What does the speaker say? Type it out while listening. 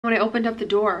When I opened up the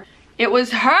door, it was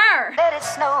her! Let it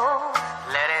snow,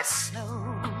 let it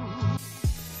snow.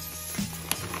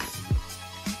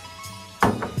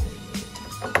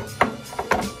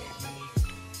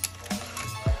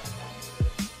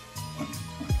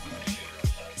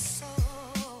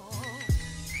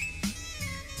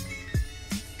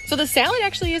 So the salad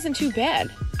actually isn't too bad.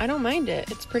 I don't mind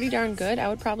it. It's pretty darn good. I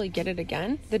would probably get it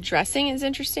again. The dressing is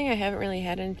interesting. I haven't really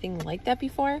had anything like that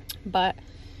before, but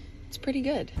it's pretty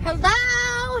good.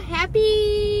 Hello,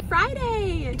 happy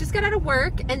Friday. I just got out of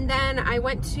work and then I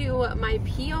went to my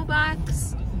P.O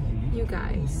Box. You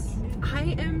guys,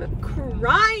 I am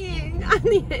crying on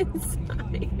the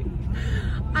inside.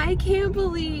 I can't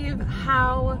believe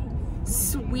how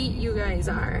sweet you guys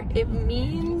are. It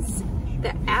means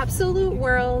the absolute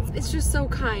world. It's just so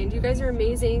kind. You guys are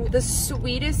amazing. The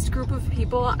sweetest group of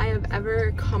people I have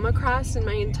ever come across in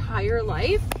my entire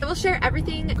life. I will share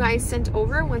everything you guys sent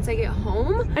over once I get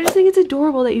home. I just think it's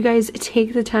adorable that you guys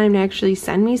take the time to actually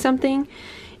send me something.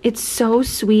 It's so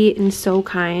sweet and so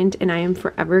kind, and I am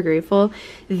forever grateful.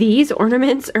 These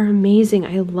ornaments are amazing.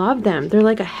 I love them. They're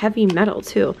like a heavy metal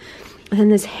too. And then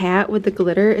this hat with the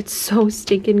glitter, it's so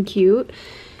stinking cute.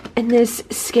 And this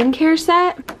skincare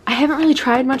set, I haven't really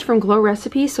tried much from Glow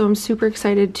Recipe, so I'm super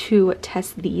excited to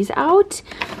test these out.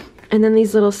 And then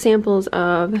these little samples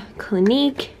of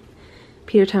Clinique,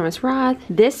 Peter Thomas Roth.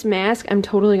 This mask I'm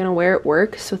totally gonna wear at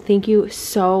work, so thank you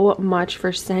so much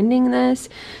for sending this.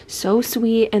 So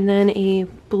sweet. And then a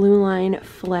Blue Line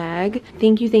flag.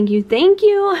 Thank you, thank you, thank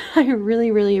you. I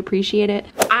really, really appreciate it.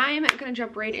 I'm gonna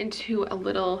jump right into a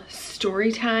little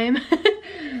story time.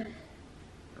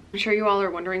 I'm sure you all are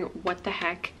wondering what the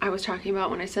heck I was talking about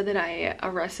when I said that I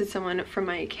arrested someone from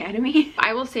my academy.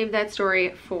 I will save that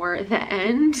story for the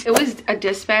end. It was a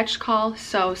dispatch call,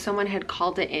 so someone had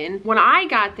called it in. When I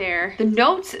got there, the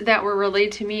notes that were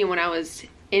relayed to me when I was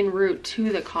en route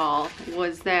to the call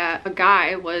was that a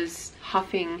guy was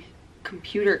huffing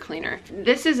computer cleaner.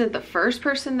 This isn't the first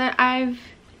person that I've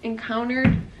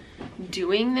encountered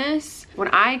doing this. When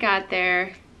I got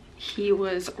there, he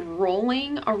was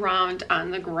rolling around on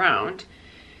the ground,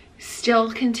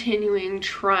 still continuing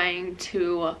trying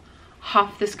to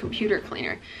huff this computer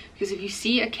cleaner. Because if you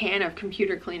see a can of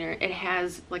computer cleaner, it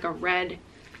has like a red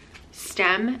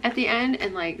stem at the end,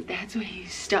 and like that's what he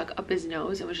stuck up his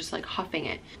nose and was just like huffing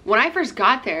it. When I first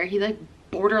got there, he like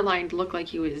borderline looked like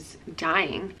he was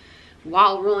dying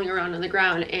while rolling around on the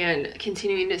ground and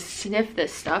continuing to sniff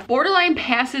this stuff. Borderline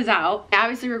passes out,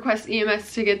 obviously requests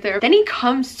EMS to get there. Then he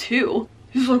comes to.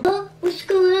 He's like, oh, what's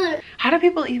going on? How do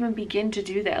people even begin to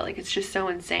do that? Like, it's just so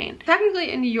insane.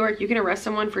 Technically in New York, you can arrest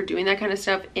someone for doing that kind of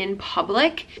stuff in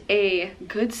public. A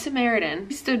good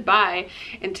Samaritan stood by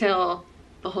until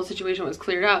the whole situation was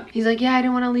cleared up. He's like, yeah, I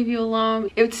didn't want to leave you alone.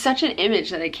 It's such an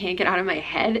image that I can't get out of my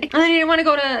head. And then he didn't want to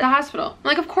go to the hospital. I'm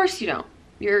like, of course you don't.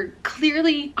 You're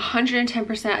clearly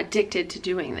 110% addicted to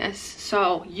doing this,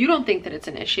 so you don't think that it's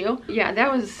an issue. Yeah,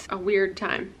 that was a weird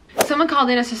time. Someone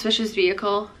called in a suspicious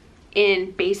vehicle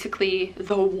in basically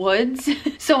the woods.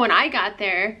 So when I got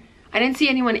there, I didn't see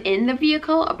anyone in the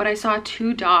vehicle, but I saw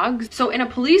 2 dogs. So in a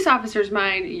police officer's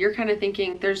mind, you're kind of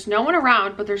thinking there's no one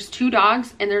around, but there's 2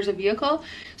 dogs and there's a vehicle.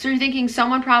 So you're thinking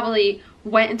someone probably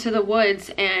went into the woods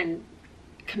and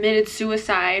committed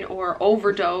suicide or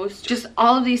overdosed. Just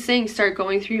all of these things start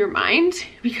going through your mind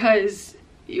because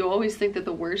you always think that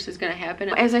the worst is going to happen.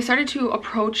 As I started to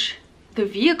approach the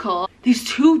vehicle, these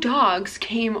 2 dogs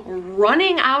came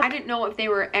running out. I didn't know if they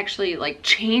were actually like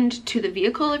chained to the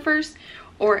vehicle at first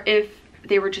or if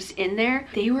they were just in there.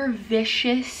 They were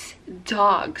vicious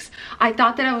dogs. I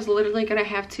thought that I was literally going to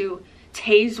have to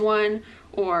tase one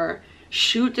or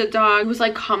shoot the dog. It was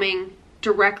like coming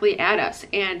directly at us,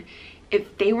 and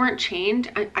if they weren't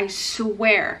chained, I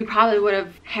swear we probably would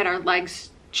have had our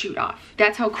legs chewed off.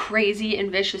 That's how crazy and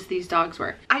vicious these dogs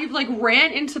were. I like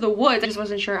ran into the woods. I just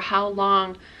wasn't sure how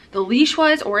long the leash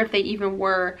was or if they even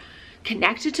were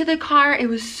connected to the car. It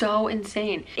was so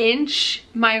insane. Inch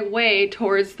my way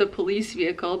towards the police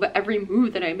vehicle, but every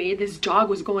move that I made, this dog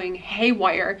was going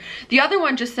haywire. The other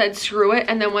one just said screw it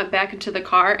and then went back into the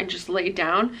car and just laid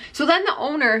down. So then the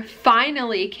owner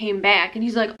finally came back and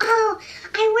he's like, oh,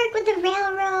 I work with the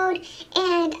railroad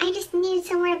and I just need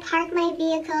somewhere to park my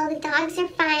vehicle. The dogs are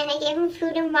fine. I gave them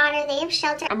food and water. They have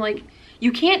shelter. I'm like,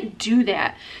 you can't do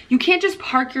that. You can't just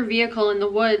park your vehicle in the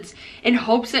woods in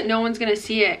hopes that no one's gonna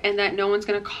see it and that no one's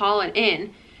gonna call it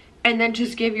in and then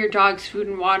just give your dogs food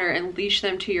and water and leash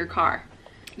them to your car.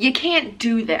 You can't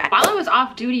do that. While I was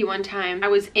off duty one time, I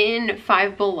was in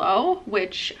Five Below,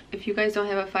 which if you guys don't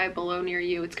have a Five Below near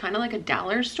you, it's kind of like a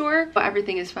dollar store, but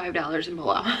everything is $5 and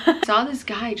below. I saw this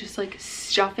guy just like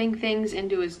stuffing things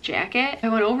into his jacket. I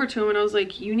went over to him and I was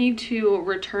like, you need to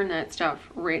return that stuff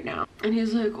right now. And he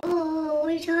was like, oh, what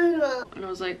are you talking about? And I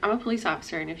was like, I'm a police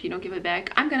officer, and if you don't give it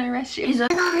back, I'm gonna arrest you. He's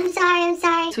like, oh, I'm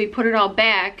sorry. So he put it all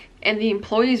back, and the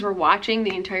employees were watching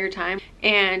the entire time,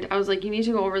 and I was like, you need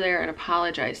to go over there and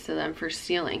apologize to them for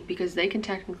stealing, because they can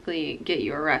technically get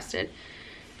you arrested.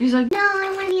 He's like, no, I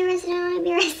don't want to be arrested, I don't want to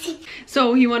be arrested.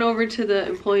 So he went over to the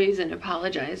employees and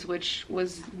apologized, which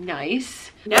was nice.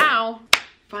 Now,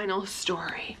 final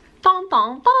story. Dun,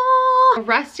 dun, dun.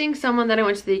 Arresting someone that I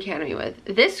went to the academy with.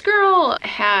 This girl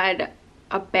had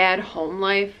a bad home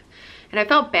life, and I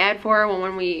felt bad for her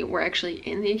when we were actually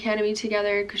in the academy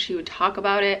together, because she would talk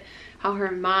about it, how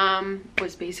her mom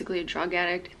was basically a drug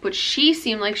addict, but she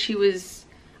seemed like she was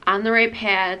on the right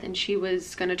path and she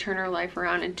was gonna turn her life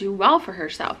around and do well for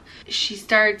herself. She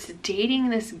starts dating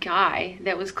this guy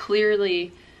that was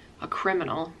clearly a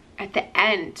criminal at the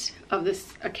end of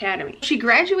this academy. She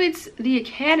graduates the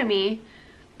academy,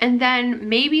 and then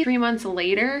maybe 3 months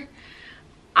later,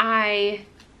 I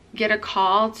get a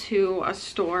call to a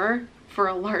store for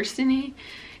a larceny,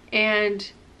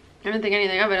 and I didn't think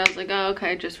anything of it. I was like, oh,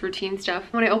 okay, just routine stuff.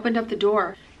 When I opened up the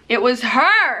door, it was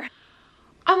her.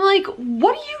 I'm like,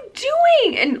 what are you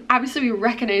doing? And obviously we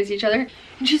recognize each other.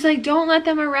 And she's like, don't let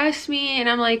them arrest me. And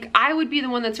I'm like, I would be the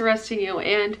one that's arresting you.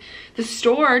 And the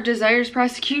store desires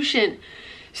prosecution,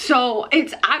 so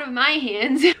it's out of my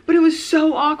hands. But it was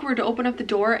so awkward to open up the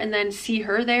door and then see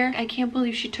her there. I can't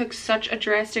believe she took such a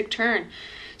drastic turn.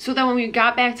 So then when we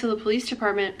got back to the police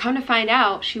department, come to find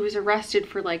out, she was arrested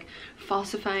for like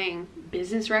falsifying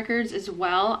business records as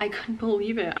well. I couldn't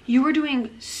believe it. You were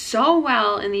doing so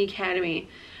well in the academy,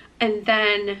 and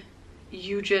then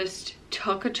you just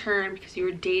took a turn because you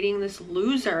were dating this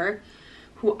loser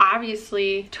who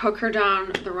obviously took her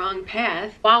down the wrong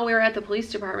path. While we were at the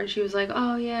police department, she was like,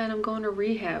 oh yeah, and I'm going to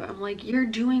rehab. I'm like, you're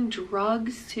doing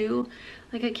drugs too?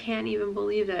 Like, I can't even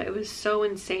believe that. It was so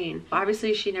insane.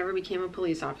 Obviously, she never became a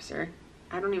police officer.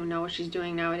 I don't even know what she's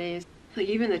doing nowadays. Like,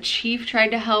 even the chief tried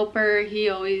to help her. He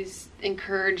always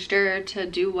encouraged her to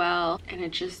do well, and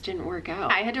it just didn't work out.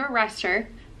 I had to arrest her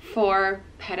for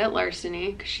petty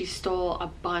larceny because she stole a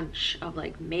bunch of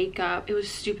like makeup. It was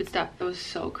stupid stuff. It was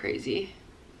so crazy.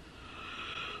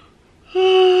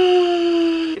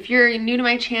 If you're new to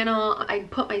my channel, I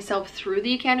put myself through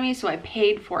the academy, so I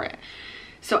paid for it.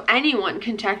 So anyone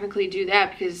can technically do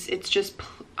that because it's just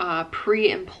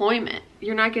pre-employment.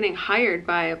 You're not getting hired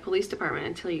by a police department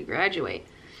until you graduate.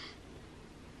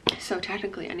 So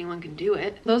technically anyone can do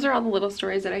it. Those are all the little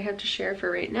stories that I have to share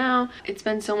for right now. It's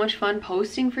been so much fun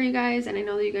posting for you guys, and I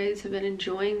know that you guys have been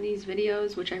enjoying these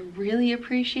videos, which I really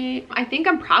appreciate. I think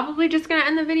I'm probably just gonna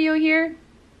end the video here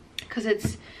because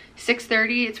it's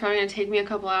 6:30. It's probably gonna take me a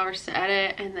couple hours to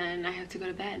edit, and then I have to go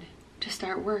to bed to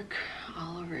start work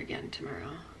all over again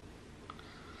tomorrow.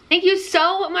 Thank you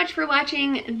so much for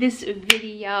watching this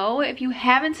video. If you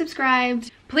haven't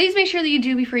subscribed, please make sure that you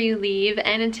do before you leave.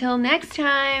 And until next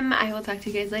time, I will talk to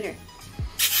you guys later.